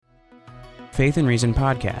Faith and Reason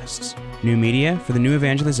podcasts, new media for the new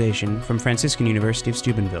evangelization from Franciscan University of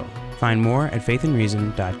Steubenville. Find more at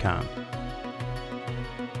faithandreason.com.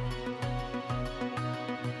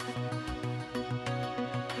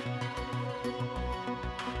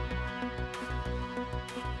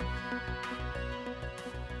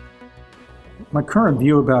 My current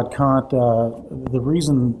view about Kant, the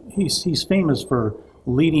reason he's famous for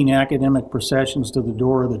leading academic processions to the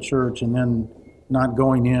door of the church and then not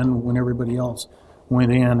going in when everybody else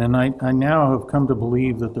went in. And I now have come to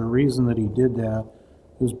believe that the reason that he did that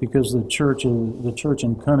is because the church in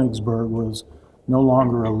Königsberg was no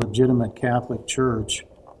longer a legitimate Catholic church.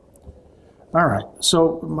 All right,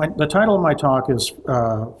 so the title of my talk is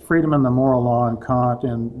Freedom and the Moral Law in Kant,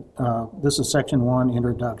 and this is Section 1,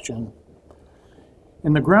 Introduction.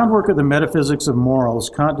 In the groundwork of the metaphysics of morals,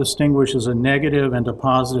 Kant distinguishes a negative and a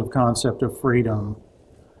positive concept of freedom.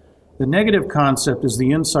 The negative concept is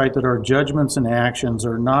the insight that our judgments and actions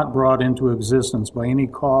are not brought into existence by any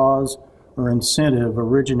cause or incentive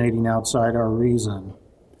originating outside our reason.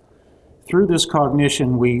 Through this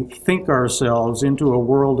cognition, we think ourselves into a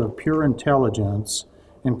world of pure intelligence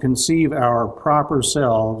and conceive our proper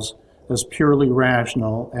selves as purely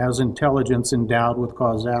rational, as intelligence endowed with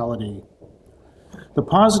causality. The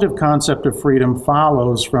positive concept of freedom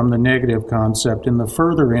follows from the negative concept in the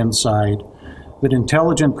further insight that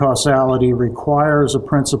intelligent causality requires a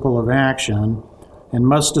principle of action and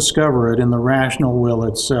must discover it in the rational will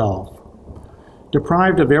itself.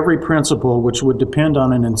 Deprived of every principle which would depend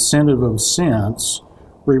on an incentive of sense,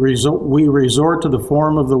 we resort to the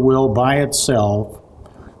form of the will by itself,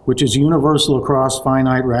 which is universal across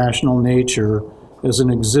finite rational nature as an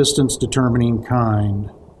existence-determining kind.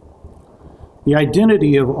 The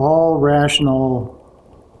identity of all rational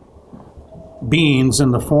beings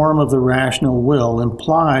in the form of the rational will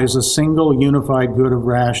implies a single unified good of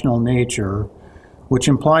rational nature, which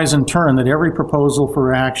implies in turn that every proposal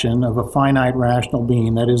for action of a finite rational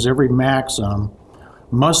being, that is, every maxim,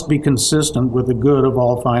 must be consistent with the good of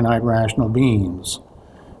all finite rational beings.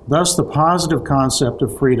 Thus, the positive concept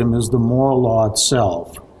of freedom is the moral law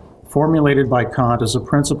itself, formulated by Kant as a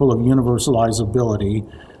principle of universalizability.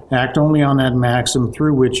 Act only on that maxim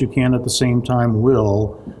through which you can at the same time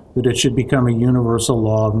will that it should become a universal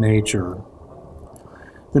law of nature.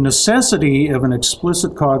 The necessity of an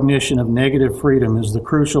explicit cognition of negative freedom is the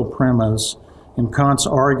crucial premise in Kant's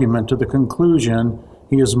argument to the conclusion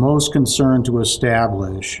he is most concerned to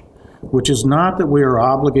establish, which is not that we are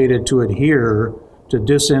obligated to adhere to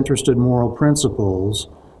disinterested moral principles,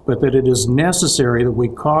 but that it is necessary that we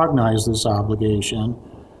cognize this obligation,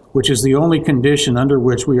 which is the only condition under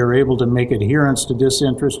which we are able to make adherence to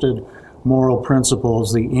disinterested moral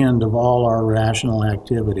principles the end of all our rational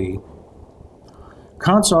activity.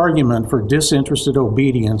 Kant's argument for disinterested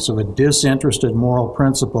obedience of a disinterested moral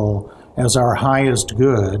principle as our highest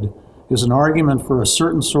good is an argument for a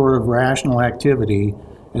certain sort of rational activity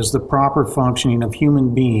as the proper functioning of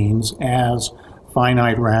human beings as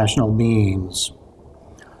finite rational beings.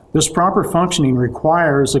 This proper functioning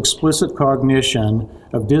requires explicit cognition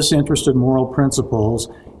of disinterested moral principles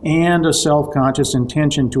and a self-conscious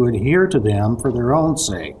intention to adhere to them for their own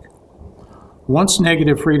sake. Once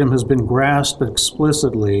negative freedom has been grasped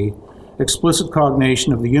explicitly, explicit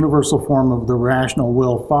cognition of the universal form of the rational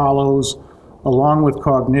will follows, along with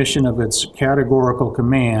cognition of its categorical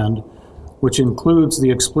command, which includes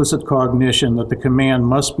the explicit cognition that the command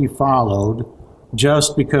must be followed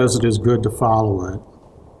just because it is good to follow it.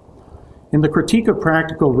 In the Critique of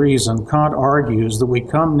Practical Reason, Kant argues that we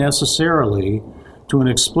come necessarily to an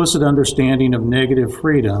explicit understanding of negative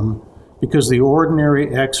freedom because the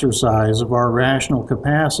ordinary exercise of our rational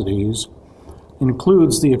capacities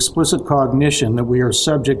includes the explicit cognition that we are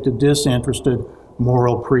subject to disinterested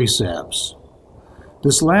moral precepts.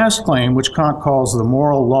 This last claim, which Kant calls the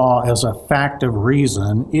moral law as a fact of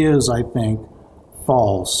reason, is, I think,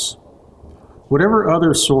 false. Whatever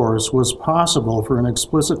other source was possible for an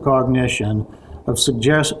explicit cognition of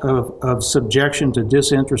subjection to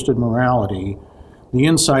disinterested morality, the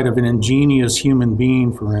insight of an ingenious human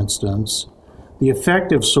being, for instance, the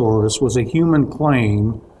effective source was a human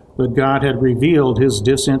claim that God had revealed his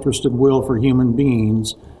disinterested will for human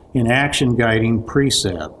beings in action-guiding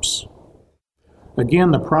precepts.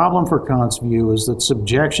 Again, the problem for Kant's view is that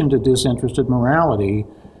subjection to disinterested morality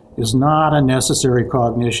is not a necessary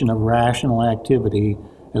cognition of rational activity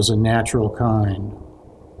as a natural kind.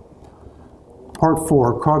 Part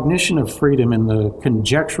 4, Cognition of Freedom in the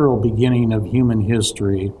Conjectural Beginning of Human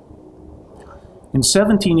History. In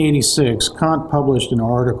 1786, Kant published an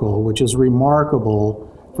article which is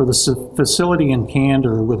remarkable for the facility and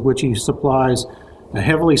candor with which he supplies a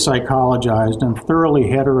heavily psychologized and thoroughly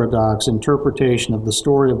heterodox interpretation of the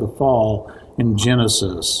story of the fall in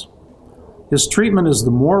Genesis. His treatment is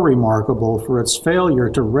the more remarkable for its failure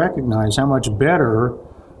to recognize how much better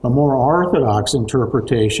a more orthodox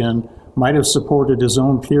interpretation might have supported his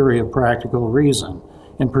own theory of practical reason,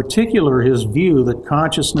 in particular his view that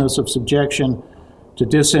consciousness of subjection to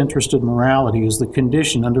disinterested morality is the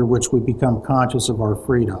condition under which we become conscious of our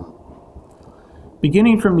freedom.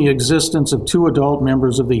 Beginning from the existence of two adult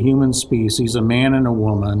members of the human species, a man and a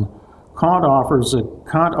woman, Kant offers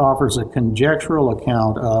a conjectural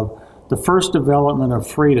account of the first development of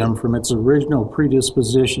freedom from its original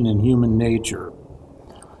predisposition in human nature.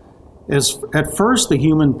 At first, the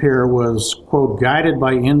human pair was, quote, guided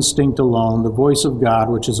by instinct alone, the voice of God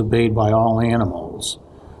which is obeyed by all animals.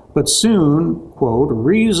 But soon, quote,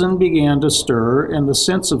 reason began to stir, and the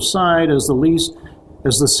sense of sight, as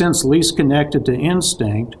the sense least connected to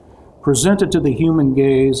instinct, presented to the human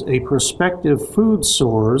gaze a prospective food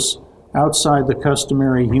source outside the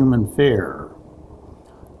customary human fare.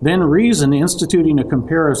 Then reason, instituting a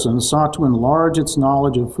comparison, sought to enlarge its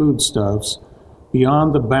knowledge of foodstuffs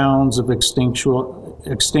beyond the bounds of instinctual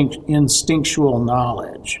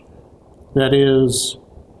knowledge. That is,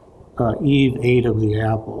 Eve ate of the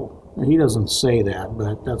apple. He doesn't say that,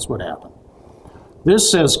 but that's what happened.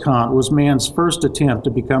 This, says Kant, was man's first attempt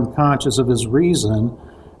to become conscious of his reason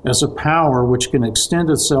as a power which can extend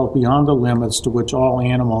itself beyond the limits to which all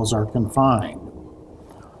animals are confined.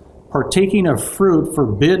 Partaking of fruit,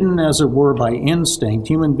 forbidden as it were by instinct,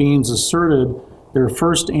 human beings asserted their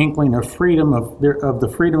first inkling of freedom of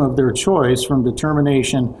the freedom of their choice from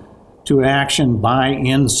determination to action by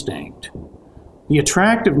instinct. The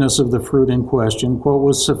attractiveness of the fruit in question, quote,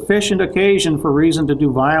 was sufficient occasion for reason to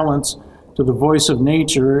do violence to the voice of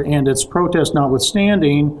nature, and its protest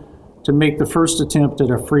notwithstanding, to make the first attempt at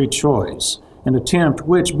a free choice, an attempt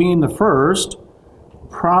which, being the first,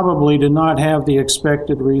 probably did not have the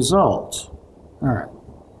expected result. All right.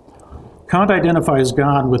 Kant identifies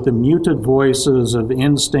God with the muted voices of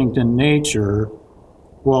instinct and nature,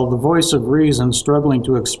 while the voice of reason, struggling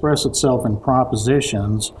to express itself in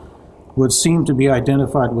propositions, would seem to be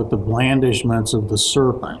identified with the blandishments of the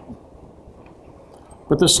serpent.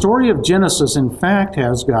 But the story of Genesis, in fact,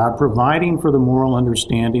 has God providing for the moral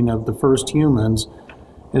understanding of the first humans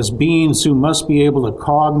as beings who must be able to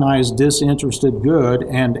cognize disinterested good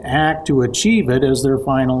and act to achieve it as their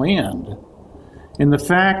final end. In the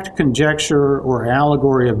fact, conjecture, or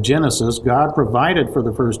allegory of Genesis, God provided for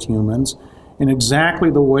the first humans in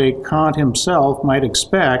exactly the way Kant himself might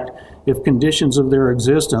expect if conditions of their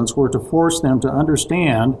existence were to force them to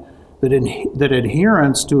understand that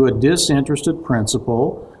adherence to a disinterested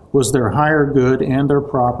principle was their higher good and their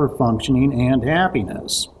proper functioning and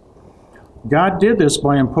happiness. God did this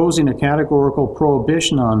by imposing a categorical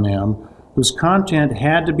prohibition on them whose content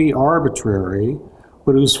had to be arbitrary,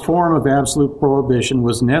 but whose form of absolute prohibition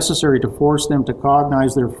was necessary to force them to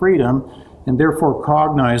cognize their freedom and therefore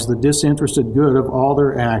cognize the disinterested good of all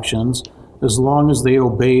their actions as long as they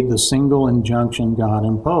obeyed the single injunction God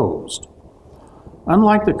imposed.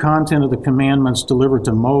 Unlike the content of the commandments delivered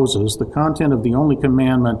to Moses, the content of the only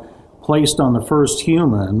commandment placed on the first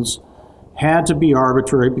humans had to be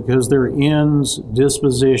arbitrary because their ends,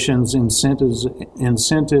 dispositions, incentives,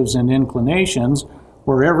 and inclinations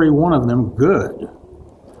were every one of them good.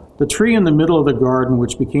 The tree in the middle of the garden,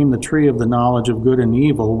 which became the tree of the knowledge of good and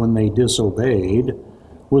evil when they disobeyed,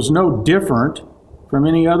 was no different from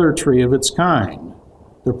any other tree of its kind.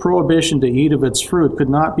 The prohibition to eat of its fruit could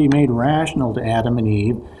not be made rational to Adam and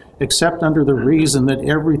Eve, except under the reason that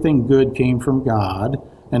everything good came from God,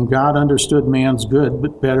 and God understood man's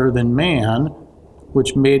good better than man,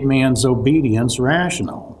 which made man's obedience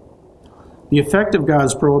rational. The effect of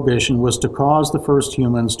God's prohibition was to cause the first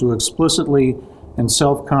humans to explicitly and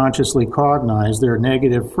self-consciously cognize their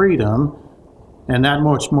negative freedom, and that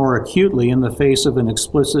much more acutely in the face of an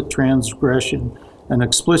explicit transgression, an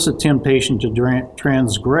explicit temptation to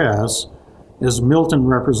transgress, as Milton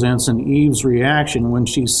represents in Eve's reaction when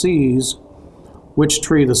she sees which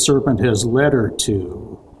tree the serpent has led her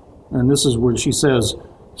to. And this is where she says,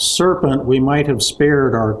 "Serpent, we might have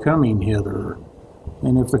spared our coming hither."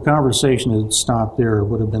 And if the conversation had stopped there, it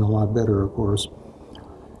would have been a lot better, of course.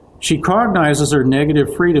 She cognizes her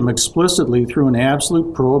negative freedom explicitly through an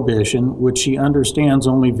absolute prohibition, which she understands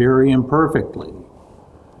only very imperfectly.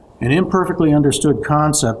 An imperfectly understood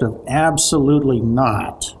concept of absolutely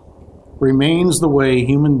not remains the way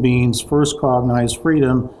human beings first cognize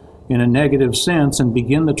freedom in a negative sense and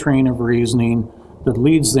begin the train of reasoning that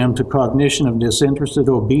leads them to cognition of disinterested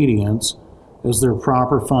obedience as their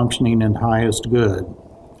proper functioning and highest good.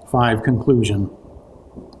 5. Conclusion.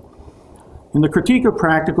 In the Critique of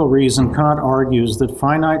Practical Reason, Kant argues that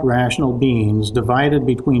finite rational beings divided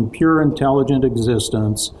between pure intelligent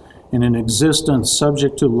existence and an existence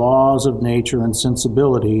subject to laws of nature and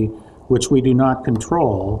sensibility which we do not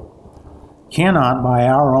control, cannot by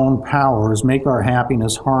our own powers make our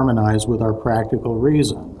happiness harmonize with our practical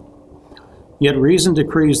reason. Yet reason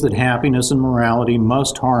decrees that happiness and morality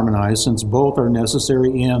must harmonize, since both are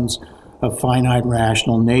necessary ends of finite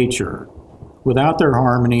rational nature. Without their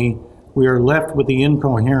harmony, we are left with the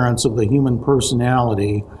incoherence of the human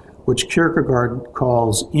personality, which Kierkegaard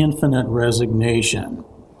calls infinite resignation,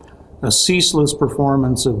 a ceaseless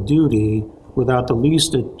performance of duty without the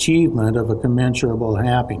least achievement of a commensurable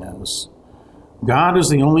happiness. God is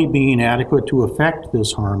the only being adequate to effect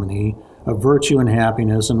this harmony of virtue and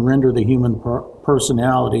happiness and render the human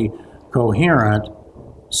personality coherent,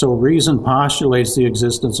 so reason postulates the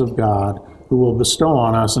existence of God, who will bestow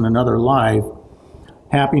on us in another life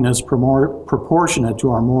happiness proportionate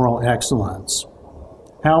to our moral excellence.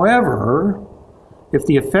 However, if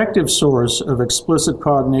the effective source of explicit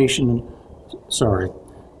cognition, if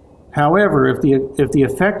the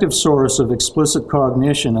effective source of explicit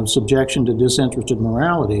cognition of subjection to disinterested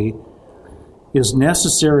morality is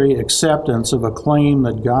necessary acceptance of a claim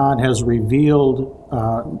that God has revealed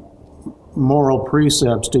moral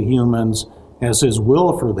precepts to humans as his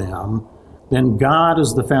will for them, then God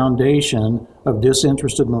is the foundation of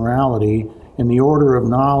disinterested morality in the order of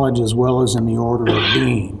knowledge as well as in the order of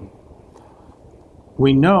being.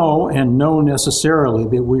 We know and know necessarily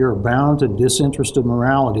that we are bound to disinterested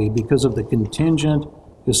morality because of the contingent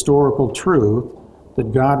historical truth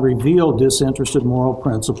that God revealed disinterested moral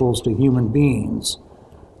principles to human beings.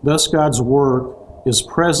 Thus, God's work is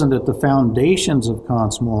present at the foundations of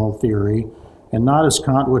Kant's moral theory, and not as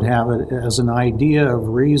Kant would have it as an idea of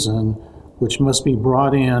reason which must be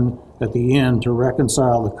brought in at the end to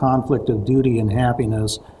reconcile the conflict of duty and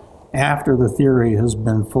happiness after the theory has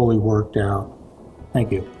been fully worked out.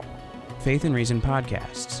 Thank you. Faith and Reason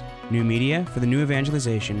Podcasts. New media for the new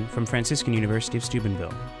evangelization from Franciscan University of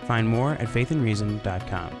Steubenville. Find more at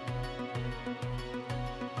faithandreason.com.